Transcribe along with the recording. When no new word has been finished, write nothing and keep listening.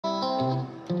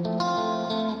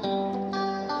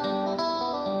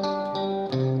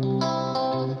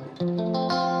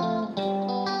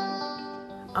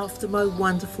After my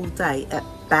wonderful day at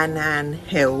Banan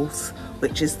Hills,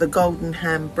 which is the Golden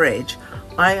Hand Bridge,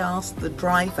 I asked the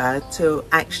driver to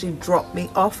actually drop me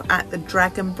off at the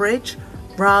Dragon Bridge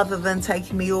rather than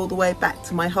taking me all the way back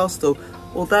to my hostel.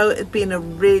 Although it had been a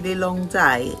really long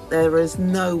day, there is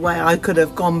no way I could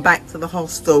have gone back to the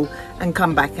hostel and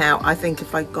come back out. I think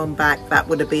if I'd gone back, that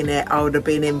would have been it. I would have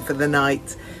been in for the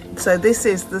night. So this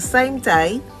is the same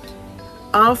day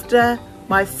after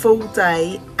my full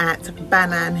day at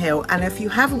Banan Hill. And if you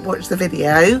haven't watched the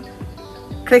video,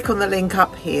 click on the link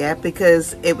up here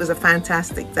because it was a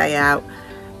fantastic day out.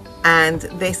 And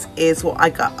this is what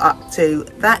I got up to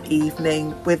that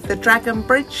evening with the Dragon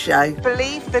Bridge show. I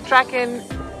believe the dragon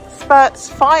spurts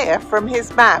fire from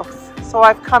his mouth, so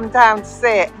I've come down to see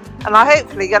it, and I'm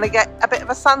hopefully going to get a bit of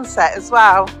a sunset as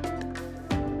well.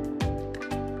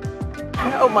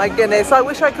 Oh my goodness, I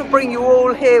wish I could bring you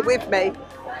all here with me.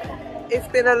 It's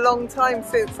been a long time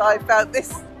since I felt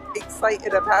this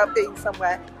excited about being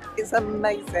somewhere. It's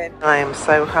amazing. I am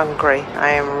so hungry. I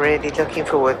am really looking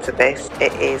forward to this.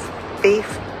 It is beef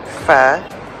pho,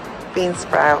 bean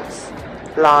sprouts,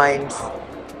 limes,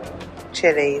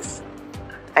 chilies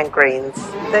and greens.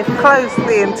 They've closed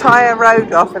the entire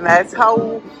road off and there's a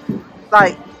whole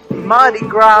like Mardi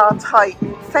Gras type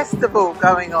festival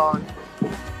going on.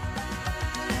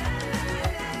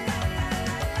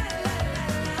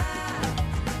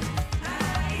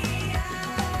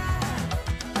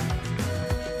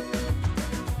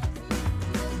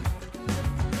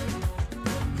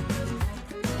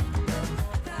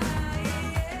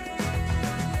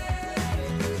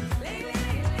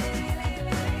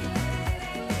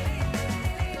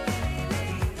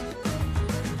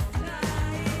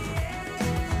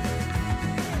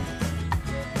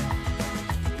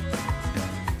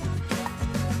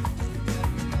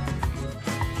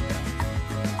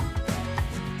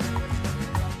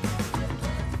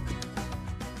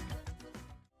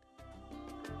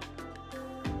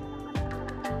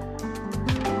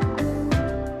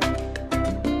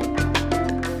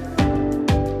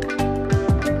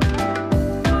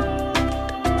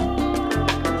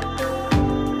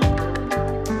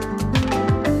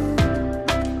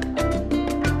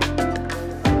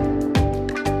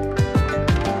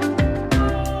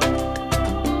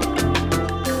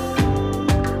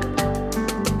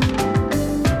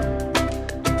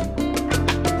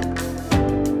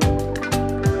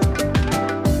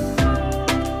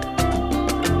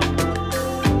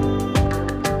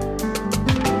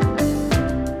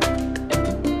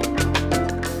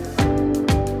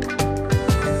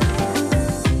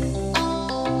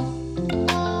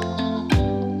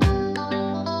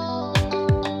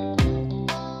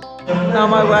 Oh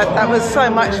my word, that was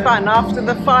so much fun. After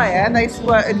the fire, they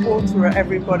squirted water at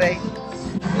everybody.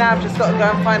 Now I've just got to go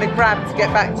and find a grab to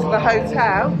get back to the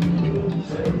hotel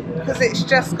because it's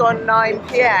just gone 9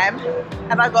 PM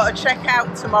and I've got to check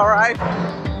out tomorrow.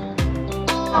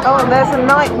 Oh, and there's a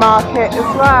night market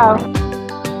as well.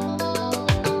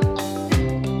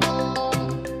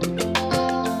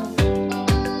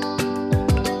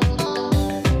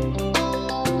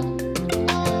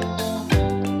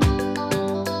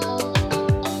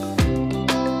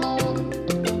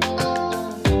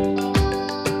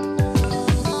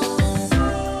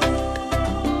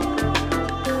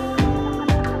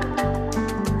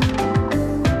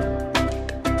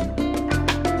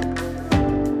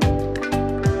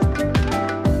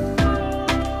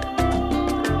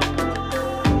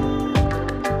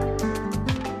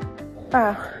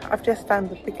 Wow, I've just found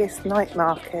the biggest night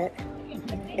market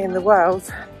in the world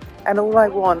and all I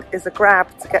want is a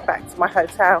grab to get back to my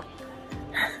hotel.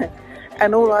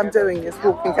 And all I'm doing is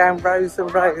walking down rows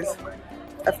and rows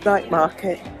of night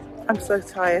market. I'm so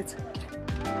tired.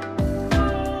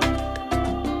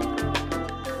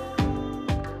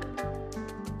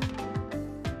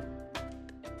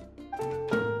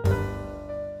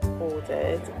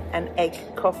 Ordered an egg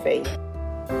coffee.